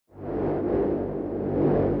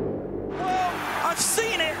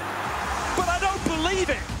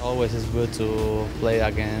Always is good to play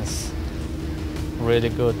against really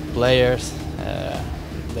good players.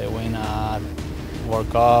 They win a World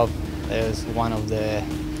Cup. Is one of the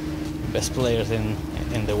best players in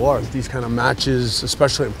the world. These kind of matches,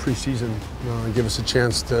 especially in preseason, give us a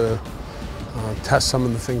chance to test some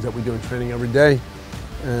of the things that we do in training every day.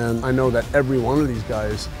 And I know that every one of these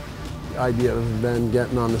guys, the idea of then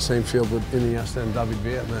getting on the same field with Iniesta and David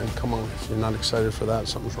Villa, man, come on, if you're not excited for that,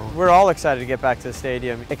 something's wrong. We're all excited to get back to the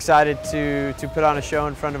stadium. Excited to put on a show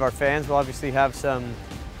in front of our fans. We'll obviously have some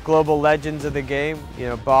global legends of the game. You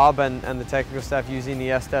know, Bob and the technical staff use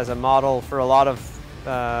Iniesta as a model for a lot of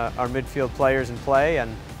our midfield players in play,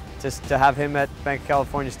 and just to have him at Bank of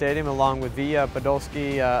California Stadium along with Villa,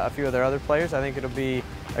 Podolski, a few of their other players, I think it'll be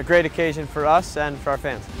a great occasion for us and for our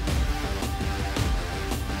fans.